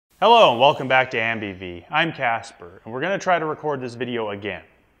Hello and welcome back to AmbiV. I'm Casper and we're going to try to record this video again.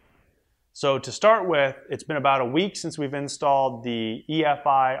 So to start with, it's been about a week since we've installed the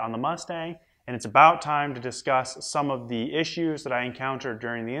EFI on the Mustang, and it's about time to discuss some of the issues that I encountered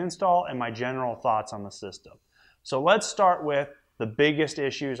during the install and my general thoughts on the system. So let's start with the biggest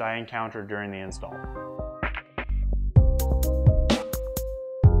issues I encountered during the install.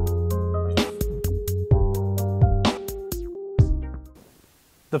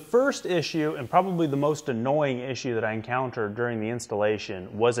 The first issue, and probably the most annoying issue that I encountered during the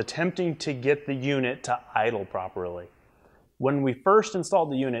installation, was attempting to get the unit to idle properly. When we first installed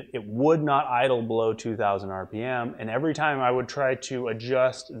the unit, it would not idle below 2,000 RPM, and every time I would try to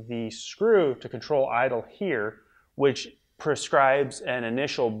adjust the screw to control idle here, which prescribes an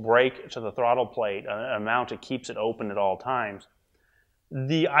initial brake to the throttle plate, an amount that keeps it open at all times,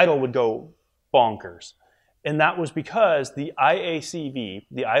 the idle would go bonkers. And that was because the IACV,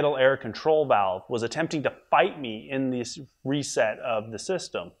 the idle air control valve, was attempting to fight me in this reset of the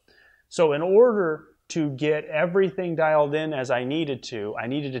system. So in order to get everything dialed in as I needed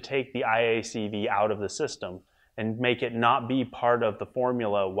to take the IACV out of the system and make it not be part of the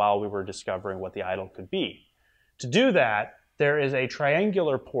formula while we were discovering what the idle could be. To do that, there is a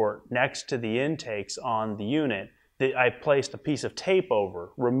triangular port next to the intakes on the unit that I placed a piece of tape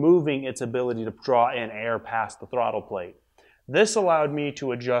over, removing its ability to draw in air past the throttle plate. This allowed me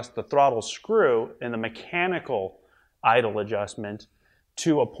to adjust the throttle screw in the mechanical idle adjustment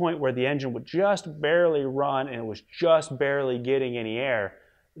to a point where the engine would just barely run and it was just barely getting any air,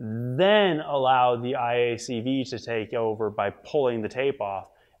 then allow the IACV to take over by pulling the tape off,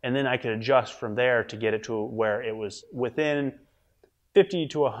 and then I could adjust from there to get it to where it was within 50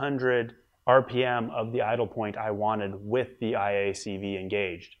 to 100 RPM of the idle point I wanted with the IACV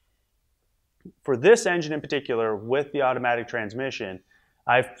engaged. For this engine in particular, with the automatic transmission,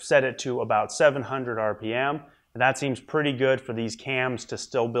 I've set it to about 700 RPM, and that seems pretty good for these cams to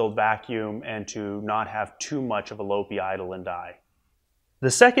still build vacuum and to not have too much of a lopey idle and die. The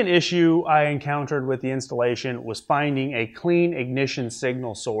second issue I encountered with the installation was finding a clean ignition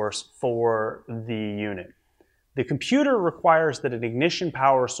signal source for the unit. The computer requires that an ignition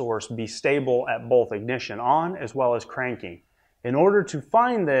power source be stable at both ignition on as well as cranking. In order to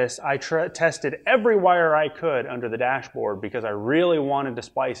find this, I tested every wire I could under the dashboard because I really wanted to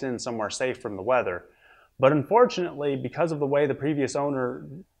splice in somewhere safe from the weather. But unfortunately, because of the way the previous owner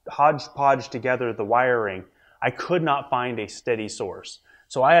hodgepodged together the wiring, I could not find a steady source.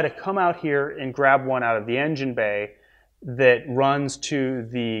 So I had to come out here and grab one out of the engine bay that runs to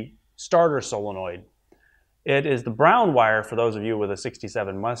the starter solenoid. It is the brown wire for those of you with a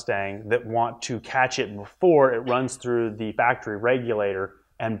 67 Mustang that want to catch it before it runs through the factory regulator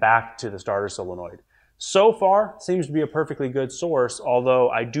and back to the starter solenoid. So far, seems to be a perfectly good source, although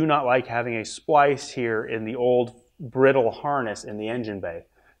I do not like having a splice here in the old brittle harness in the engine bay.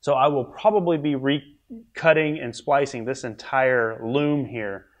 So I will probably be recutting and splicing this entire loom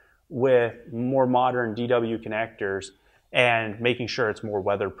here with more modern DW connectors and making sure it's more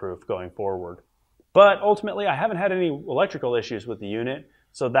weatherproof going forward. But ultimately, I haven't had any electrical issues with the unit,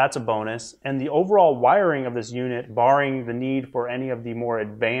 so that's a bonus. And the overall wiring of this unit, barring the need for any of the more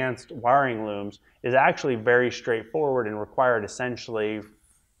advanced wiring looms, is actually very straightforward and required essentially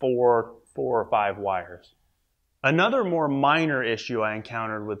four or five wires. Another more minor issue I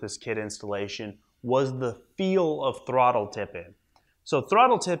encountered with this kit installation was the feel of throttle tip-in. So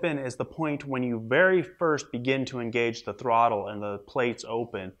throttle tip-in is the point when you very first begin to engage the throttle and the plates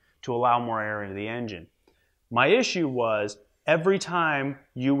open to allow more air into the engine. My issue was every time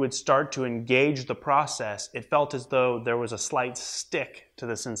you would start to engage the process, it felt as though there was a slight stick to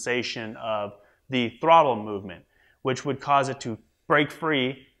the sensation of the throttle movement, which would cause it to break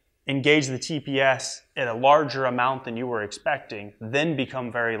free, engage the TPS at a larger amount than you were expecting, then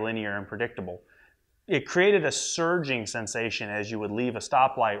become very linear and predictable. It created a surging sensation as you would leave a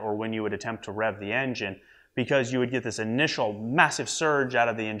stoplight or when you would attempt to rev the engine, because you would get this initial massive surge out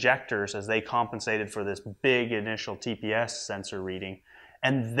of the injectors as they compensated for this big initial TPS sensor reading,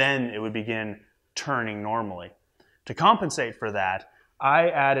 and then it would begin turning normally. To compensate for that,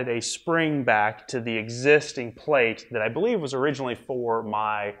 I added a spring back to the existing plate that I believe was originally for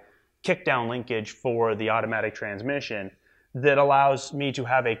my kickdown linkage for the automatic transmission that allows me to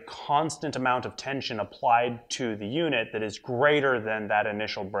have a constant amount of tension applied to the unit that is greater than that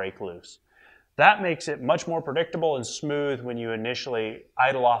initial break loose. That makes it much more predictable and smooth when you initially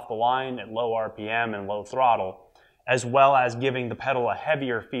idle off the line at low RPM and low throttle, as well as giving the pedal a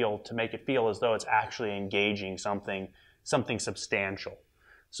heavier feel to make it feel as though it's actually engaging something substantial.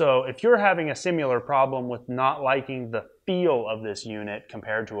 So if you're having a similar problem with not liking the feel of this unit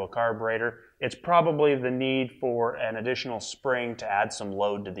compared to a carburetor, it's probably the need for an additional spring to add some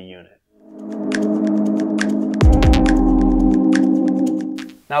load to the unit.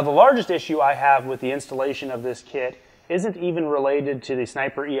 Now, the largest issue I have with the installation of this kit isn't even related to the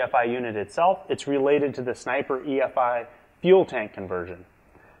Sniper EFI unit itself. It's related to the Sniper EFI fuel tank conversion.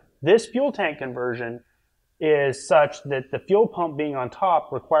 This fuel tank conversion is such that the fuel pump being on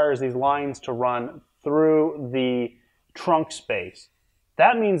top requires these lines to run through the trunk space.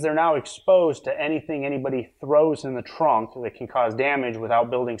 That means they're now exposed to anything anybody throws in the trunk that can cause damage without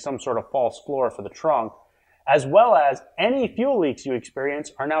building some sort of false floor for the trunk, as well as any fuel leaks you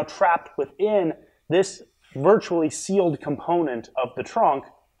experience are now trapped within this virtually sealed component of the trunk,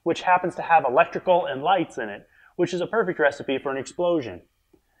 which happens to have electrical and lights in it, which is a perfect recipe for an explosion.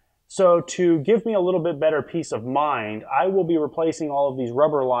 So to give me a little bit better peace of mind, I will be replacing all of these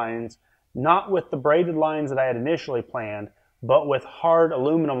rubber lines, not with the braided lines that I had initially planned, but with hard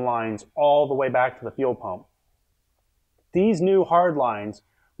aluminum lines all the way back to the fuel pump. These new hard lines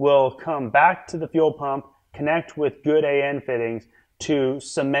will come back to the fuel pump, connect with good AN fittings to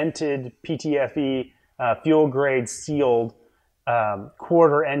cemented PTFE fuel grade sealed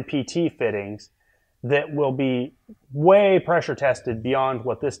quarter NPT fittings that will be way pressure tested beyond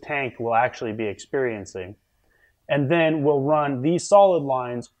what this tank will actually be experiencing. And then we'll run these solid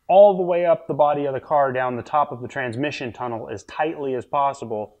lines all the way up the body of the car down the top of the transmission tunnel as tightly as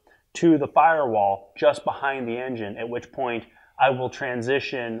possible to the firewall just behind the engine, at which point I will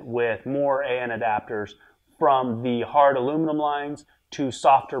transition with more AN adapters from the hard aluminum lines to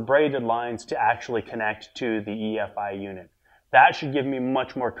softer braided lines to actually connect to the EFI unit. That should give me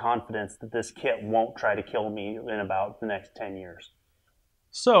much more confidence that this kit won't try to kill me in about the next 10 years.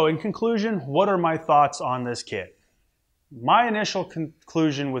 So in conclusion, what are my thoughts on this kit? My initial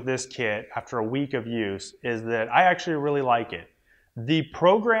conclusion with this kit after a week of use is that I actually really like it. The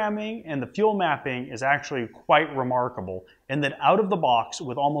programming and the fuel mapping is actually quite remarkable in that out of the box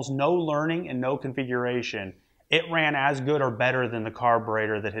with almost no learning and no configuration, it ran as good or better than the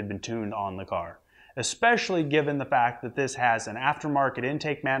carburetor that had been tuned on the car. Especially given the fact that this has an aftermarket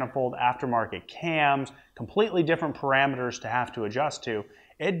intake manifold, aftermarket cams, completely different parameters to have to adjust to.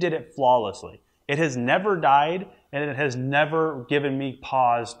 It did it flawlessly. It has never died, and it has never given me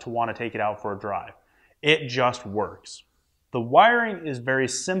pause to want to take it out for a drive. It just works. The wiring is very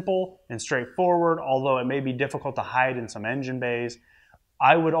simple and straightforward, although it may be difficult to hide in some engine bays.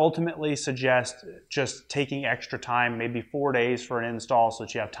 I would ultimately suggest just taking extra time, maybe 4 days for an install so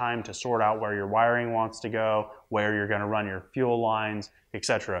that you have time to sort out where your wiring wants to go, where you're going to run your fuel lines,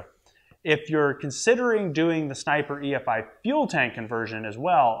 etc. If you're considering doing the Sniper EFI fuel tank conversion as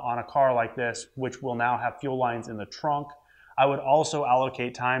well on a car like this, which will now have fuel lines in the trunk, I would also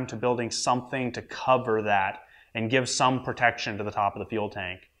allocate time to building something to cover that and give some protection to the top of the fuel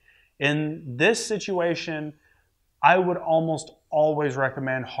tank. In this situation, I would almost always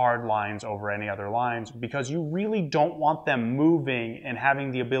recommend hard lines over any other lines because you really don't want them moving and having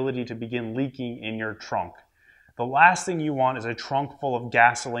the ability to begin leaking in your trunk. The last thing you want is a trunk full of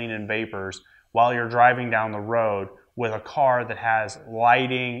gasoline and vapors while you're driving down the road with a car that has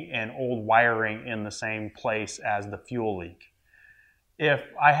lighting and old wiring in the same place as the fuel leak. If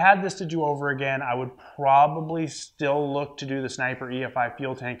I had this to do over again, I would probably still look to do the Sniper EFI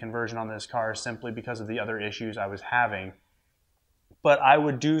fuel tank conversion on this car simply because of the other issues I was having. But I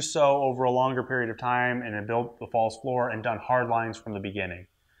would do so over a longer period of time and have built the false floor and done hard lines from the beginning.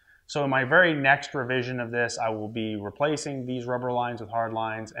 So in my very next revision of this, I will be replacing these rubber lines with hard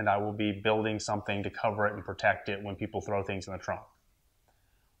lines, and I will be building something to cover it and protect it when people throw things in the trunk.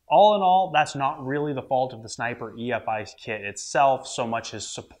 All in all, that's not really the fault of the Sniper EFI kit itself so much as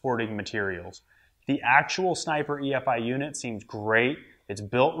supporting materials. The actual Sniper EFI unit seems great, it's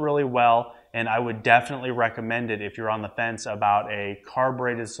built really well, and I would definitely recommend it if you're on the fence about a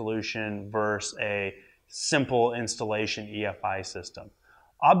carbureted solution versus a simple installation EFI system.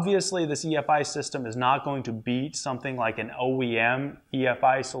 Obviously, this EFI system is not going to beat something like an OEM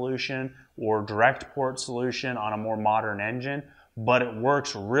EFI solution or direct port solution on a more modern engine, but it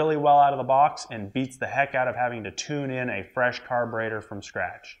works really well out of the box and beats the heck out of having to tune in a fresh carburetor from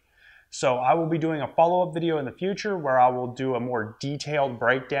scratch. So I will be doing a follow-up video in the future where I will do a more detailed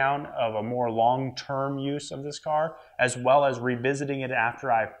breakdown of a more long-term use of this car, as well as revisiting it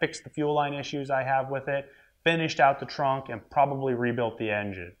after I fixed the fuel line issues I have with it, finished out the trunk, and probably rebuilt the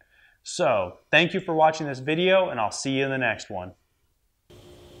engine. So thank you for watching this video, and I'll see you in the next one.